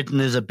which Britain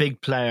is a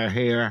big player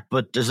here,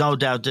 but there's no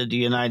doubt that the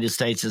United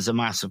States is a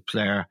massive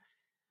player.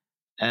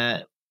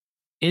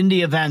 In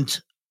the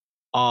event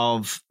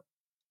of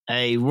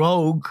a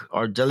rogue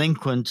or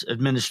delinquent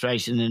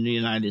administration in the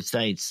United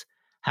States,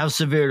 how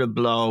severe a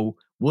blow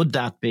would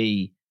that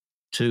be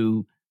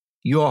to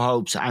your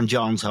hopes and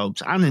John's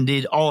hopes, and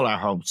indeed all our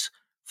hopes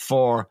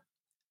for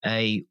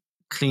a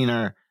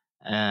cleaner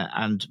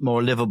and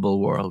more livable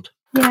world?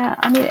 Yeah,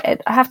 I mean,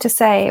 I have to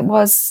say it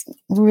was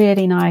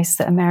really nice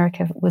that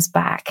America was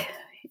back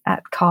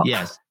at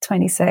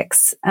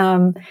Cop26.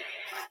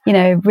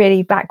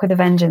 Really back with a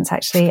vengeance,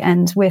 actually,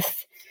 and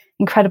with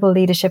incredible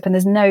leadership. And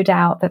there's no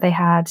doubt that they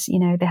had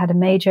a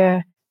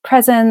major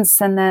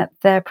presence, and that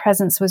their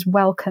presence was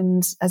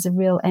welcomed as a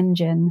real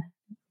engine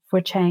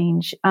for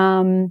change.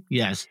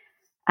 Yes.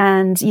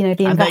 And, the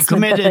investment they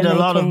committed a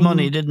lot of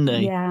money, didn't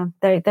they? Yeah,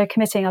 they're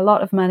committing a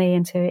lot of money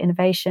into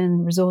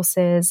innovation,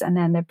 resources, and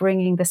then they're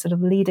bringing the sort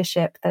of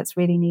leadership that's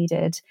really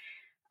needed.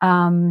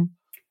 And,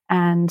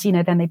 then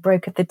they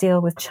brokered the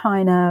deal with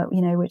China,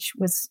 which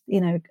was,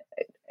 a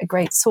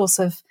great source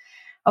of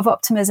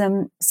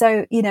optimism.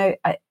 So,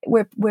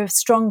 we're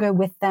stronger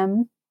with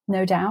them,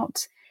 no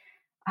doubt.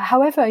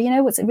 However,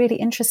 what's really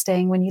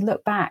interesting when you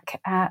look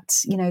back at,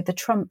 the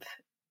Trump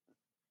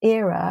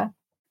era,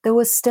 there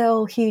was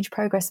still huge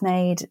progress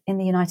made in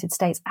the United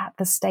States at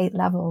the state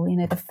level.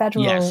 The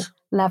federal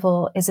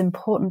level is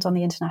important on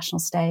the international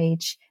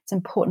stage. It's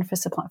important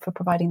for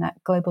providing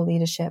that global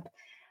leadership.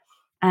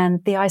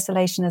 And the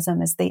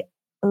isolationism is the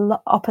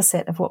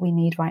opposite of what we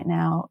need right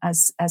now.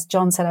 As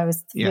John said, I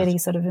was really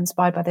sort of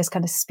inspired by this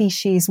kind of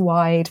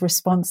species-wide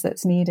response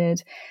that's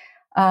needed.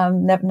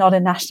 Not a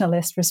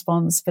nationalist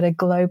response, but a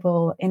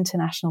global,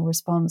 international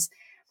response.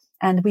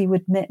 And we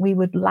would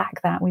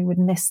lack that. We would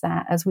miss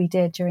that, as we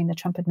did during the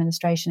Trump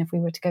administration, if we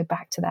were to go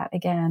back to that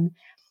again.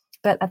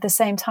 But at the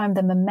same time,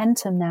 the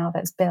momentum now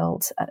that's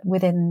built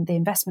within the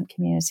investment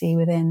community,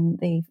 within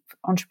the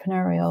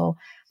entrepreneurial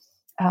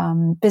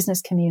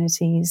business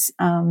communities,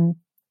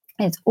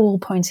 it's all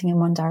pointing in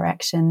one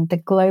direction. The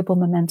global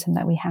momentum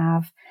that we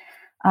have,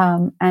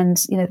 and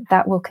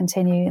that will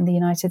continue in the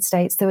United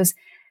States. There was,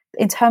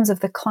 in terms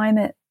of the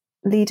climate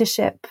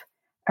leadership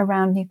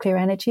around nuclear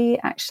energy,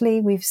 actually,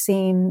 we've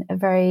seen a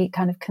very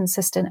kind of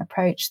consistent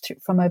approach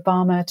from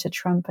Obama to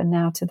Trump and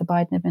now to the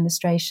Biden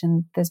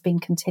administration. There's been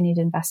continued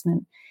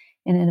investment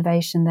in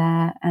innovation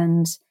there.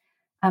 And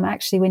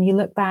actually, when you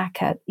look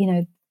back at,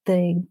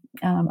 the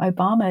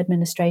Obama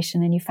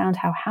administration and you found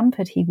how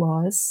hampered he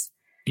was.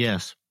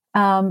 Yes.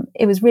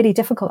 It was really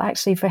difficult,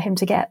 actually, for him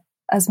to get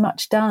as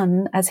much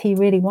done as he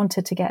really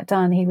wanted to get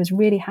done. He was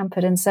really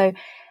hampered. And so,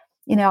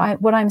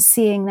 what I'm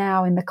seeing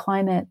now in the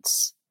climate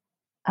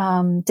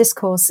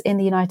discourse in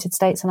the United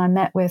States, and I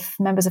met with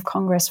members of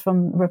Congress,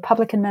 from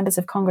Republican members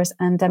of Congress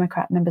and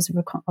Democrat members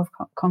of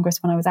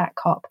Congress when I was at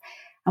COP.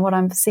 And what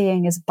I'm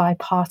seeing is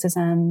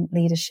bipartisan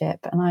leadership.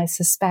 And I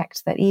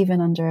suspect that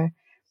even under,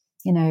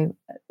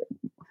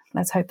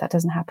 let's hope that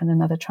doesn't happen in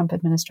another Trump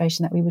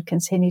administration, that we would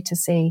continue to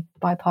see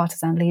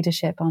bipartisan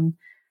leadership on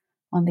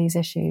these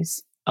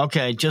issues.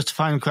 Okay, just a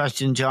final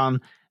question,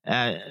 John.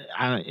 And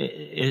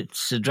it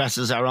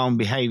addresses our own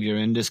behavior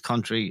in this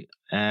country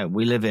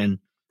we live in.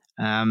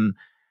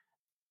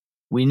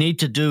 We need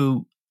to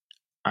do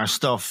our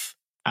stuff,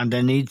 and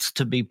there needs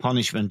to be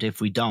punishment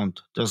if we don't.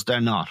 Does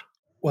there not?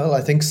 Well,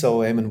 I think so,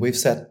 Eamon. We've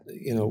set,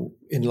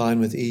 in line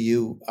with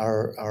EU,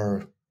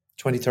 our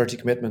 2030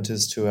 commitment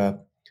is to a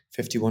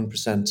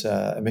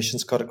 51%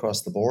 emissions cut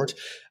across the board.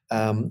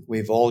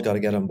 We've all got to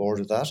get on board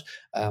with that.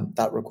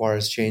 That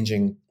requires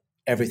changing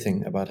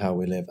everything about how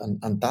we live.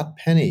 And that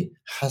penny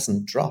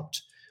hasn't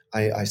dropped.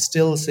 I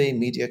still see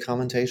media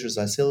commentators.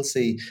 I still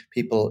see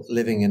people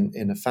living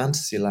in a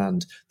fantasy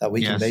land that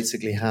we can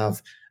basically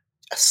have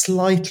a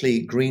slightly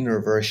greener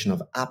version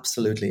of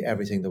absolutely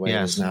everything the way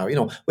it is now.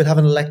 We'll have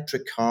an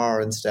electric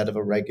car instead of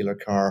a regular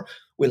car.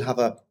 We'll have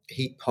a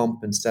heat pump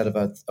instead of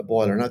a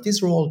boiler. Now,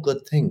 these are all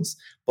good things,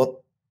 but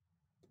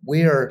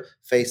we're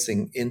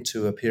facing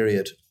into a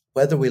period,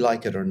 whether we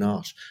like it or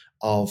not,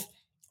 of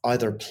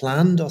either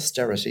planned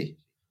austerity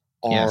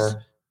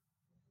or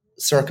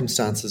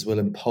circumstances will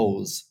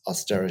impose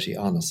austerity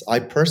on us. I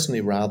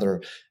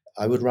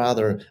would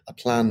rather a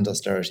planned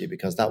austerity,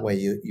 because that way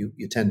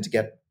you tend to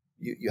get,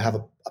 you have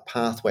a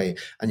pathway,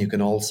 and you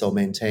can also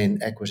maintain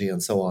equity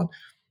and so on.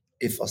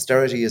 If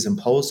austerity is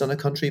imposed on a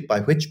country, by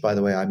which, by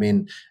the way, I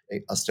mean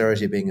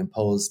austerity being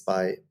imposed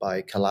by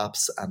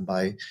collapse and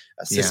by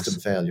a system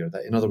failure.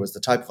 That, in other words, the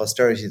type of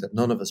austerity that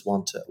none of us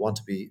want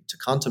to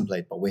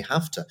contemplate, but we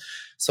have to.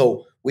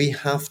 So we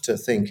have to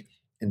think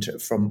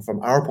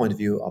from our point of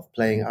view of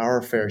playing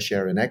our fair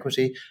share in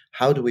equity.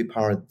 How do we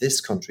power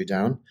this country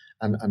down?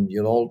 And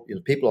you'll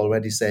people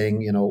already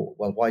saying,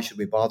 well, why should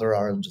we bother?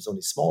 Ireland is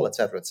only small, et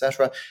cetera, et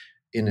cetera.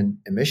 In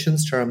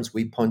emissions terms,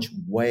 we punch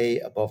way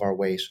above our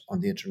weight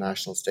on the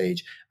international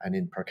stage. And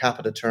in per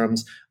capita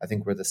terms, I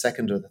think we're the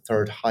second or the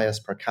third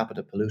highest per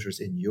capita polluters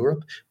in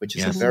Europe, which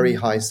is a very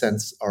high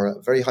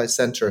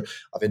center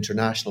of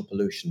international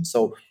pollution.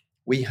 So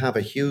We have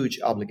a huge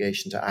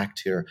obligation to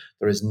act here.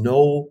 There is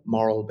no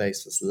moral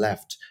basis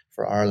left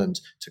for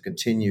Ireland to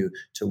continue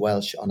to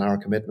welsh on our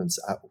commitments,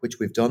 which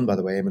we've done, by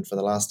the way, Eamon, for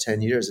the last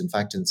 10 years. In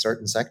fact, in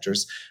certain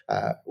sectors,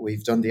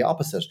 we've done the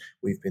opposite.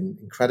 We've been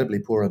incredibly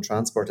poor on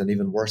transport and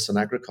even worse on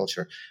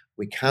agriculture.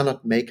 We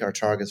cannot make our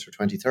targets for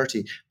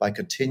 2030 by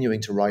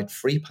continuing to write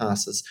free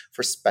passes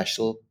for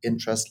special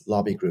interest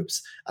lobby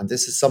groups. And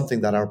this is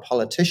something that our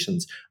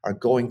politicians are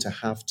going to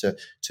have to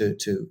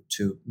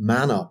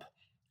man up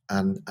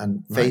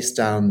and face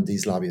down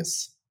these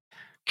lobbyists.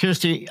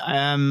 Kirsty,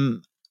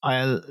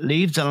 I'll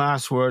leave the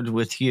last word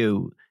with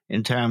you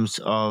in terms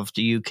of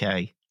the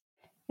UK.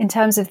 In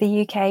terms of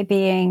the UK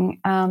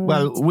being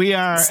well, we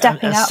are a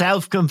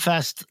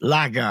self-confessed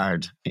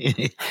laggard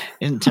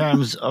in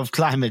terms of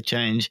climate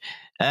change.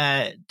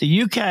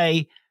 The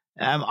UK,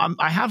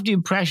 I have the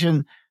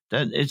impression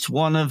that it's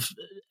one of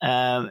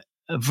a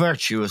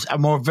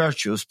more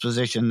virtuous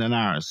position than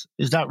ours.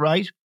 Is that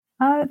right?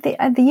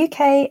 The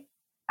UK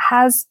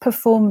has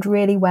performed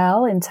really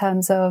well in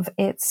terms of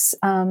its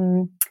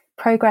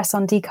progress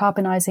on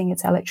decarbonising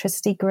its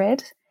electricity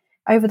grid.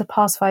 Over the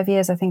past 5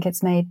 years, I think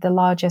it's made the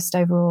largest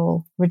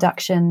overall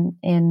reduction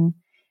in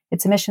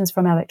its emissions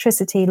from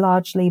electricity,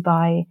 largely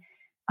by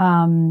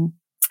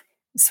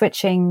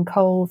switching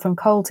from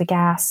coal to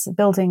gas,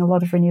 building a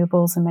lot of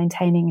renewables and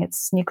maintaining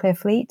its nuclear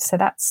fleet. So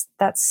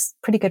that's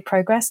pretty good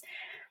progress.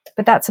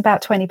 But that's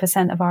about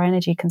 20% of our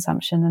energy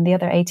consumption, and the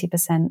other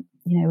 80%,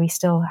 we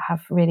still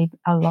have really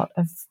a lot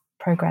of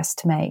progress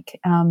to make.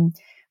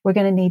 We're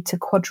going to need to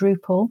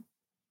quadruple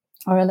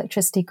our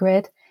electricity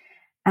grid,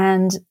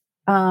 and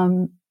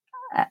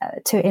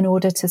in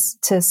order to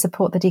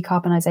support the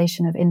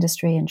decarbonisation of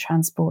industry and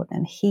transport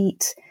and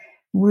heat,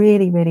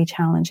 really, really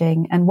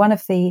challenging. And one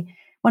of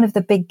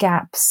the big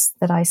gaps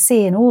that I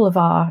see in all of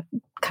our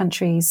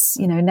countries,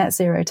 net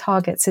zero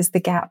targets, is the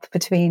gap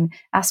between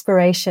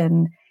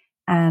aspiration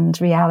and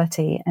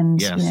reality. And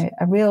yes.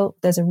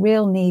 There's a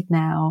real need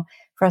now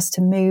for us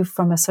to move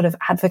from a sort of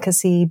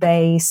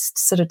advocacy-based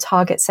sort of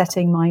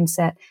target-setting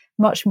mindset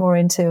much more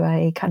into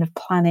a kind of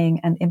planning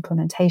and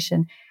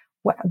implementation.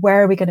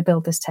 Where are we going to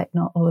build this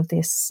all of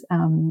this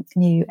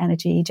new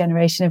energy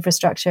generation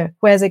infrastructure?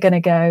 Where's it going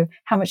to go?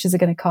 How much is it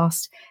going to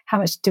cost? How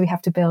much do we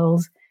have to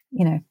build?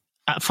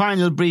 A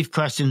final brief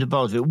question to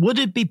both of you. Would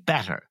it be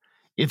better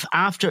if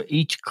after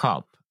each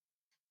COP,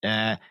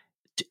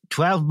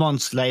 12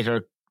 months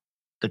later,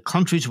 the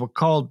countries were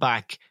called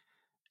back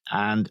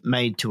and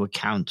made to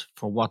account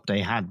for what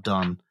they had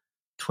done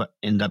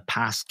in the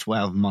past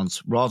 12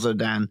 months rather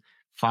than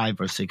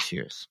 5 or 6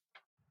 years?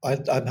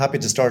 I'm happy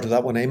to start with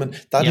that one,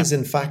 Eamon. That is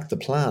in fact the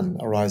plan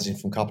arising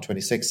from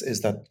Cop26,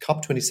 is that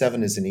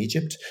Cop27 is in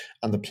Egypt,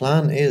 and the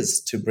plan is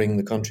to bring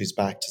the countries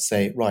back to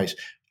say, right,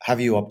 have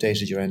you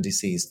updated your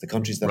NDCs? The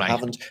countries that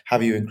haven't,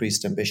 have you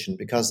increased ambition?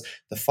 Because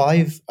the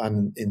 5,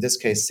 and in this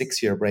case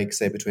 6-year break,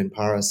 say between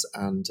Paris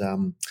and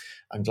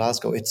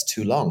Glasgow, it's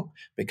too long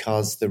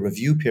because the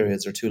review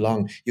periods are too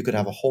long. You could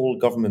have a whole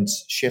government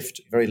shift,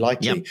 very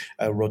likely,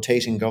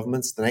 rotating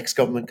governments. The next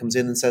government comes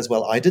in and says,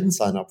 well, I didn't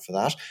sign up for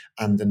that,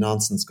 and the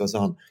nonsense goes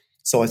on.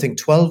 So I think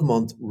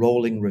 12-month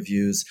rolling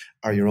reviews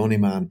are your only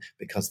man,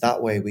 because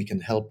that way we can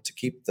help to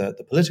keep the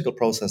political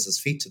processes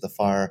feet to the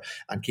fire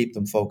and keep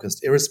them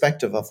focused,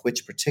 irrespective of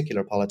which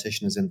particular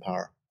politician is in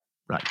power.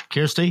 Right.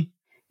 Kirsty?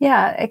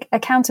 Yeah,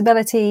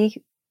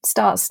 accountability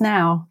starts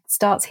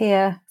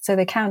here. So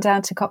the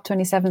countdown to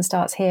COP27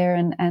 starts here,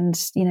 and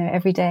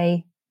every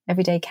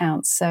day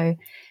counts. So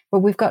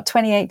we've got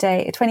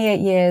 28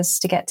 years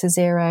to get to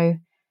zero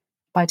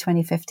by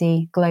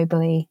 2050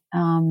 globally,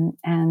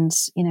 and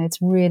it's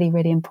really,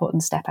 really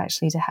important step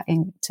actually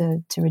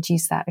to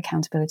reduce that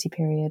accountability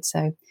period.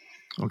 So,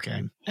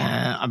 okay,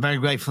 I'm very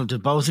grateful to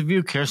both of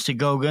you. Kirsty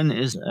Gogan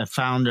is a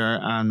founder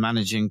and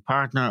managing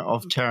partner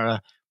of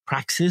Terra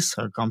Praxis,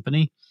 her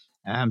company.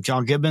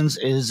 John Gibbons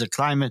is a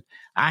climate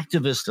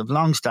activist of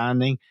long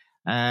standing,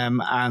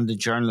 and a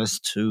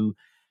journalist who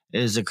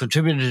is a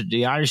contributor to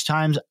the Irish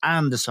Times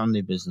and the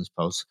Sunday Business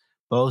Post.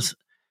 Both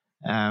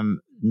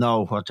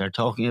know what they're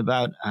talking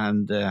about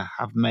and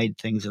have made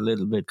things a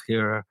little bit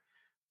clearer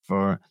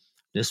for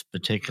this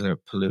particular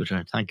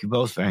polluter. Thank you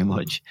both very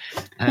much.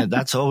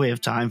 That's all we have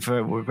time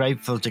for. We're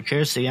grateful to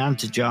Kirsty and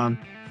to John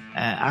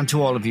and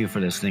to all of you for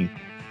listening.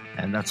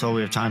 And that's all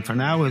we have time for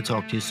now. We'll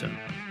talk to you soon.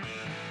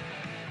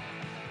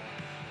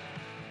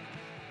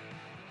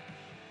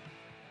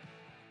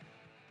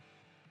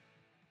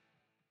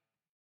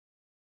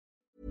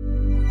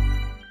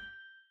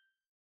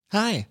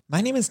 Hi,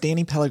 my name is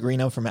Danny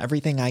Pellegrino from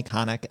Everything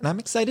Iconic, and I'm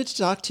excited to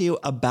talk to you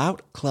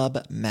about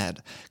Club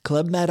Med.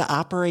 Club Med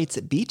operates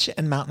beach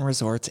and mountain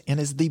resorts and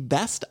is the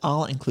best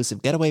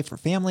all-inclusive getaway for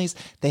families.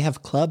 They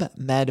have Club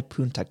Med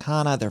Punta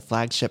Cana, their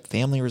flagship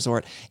family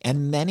resort,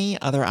 and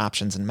many other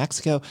options in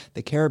Mexico,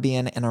 the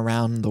Caribbean, and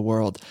around the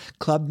world.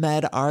 Club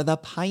Med are the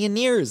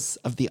pioneers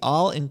of the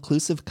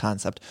all-inclusive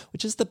concept,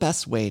 which is the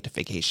best way to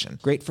vacation.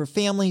 Great for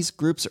families,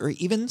 groups, or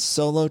even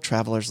solo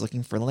travelers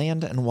looking for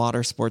land and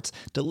water sports,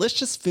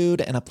 delicious food,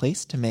 food, and a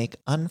place to make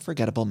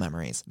unforgettable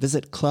memories.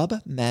 Visit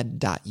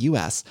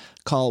clubmed.us,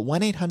 call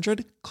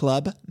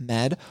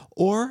 1-800-CLUB-MED,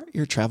 or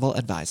your travel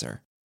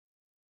advisor.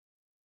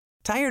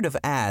 Tired of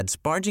ads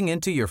barging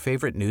into your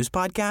favorite news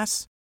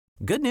podcasts?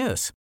 Good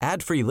news.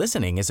 Ad-free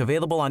listening is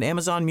available on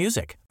Amazon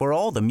Music for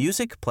all the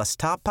music plus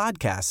top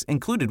podcasts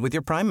included with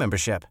your Prime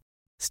membership.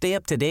 Stay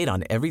up to date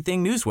on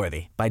everything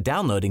newsworthy by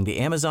downloading the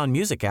Amazon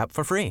Music app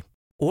for free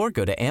or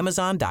go to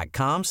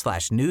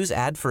amazon.com/news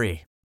ad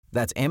free.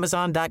 That's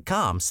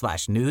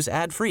amazon.com/news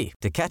ad free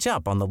to catch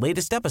up on the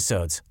latest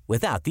episodes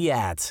without the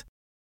ads.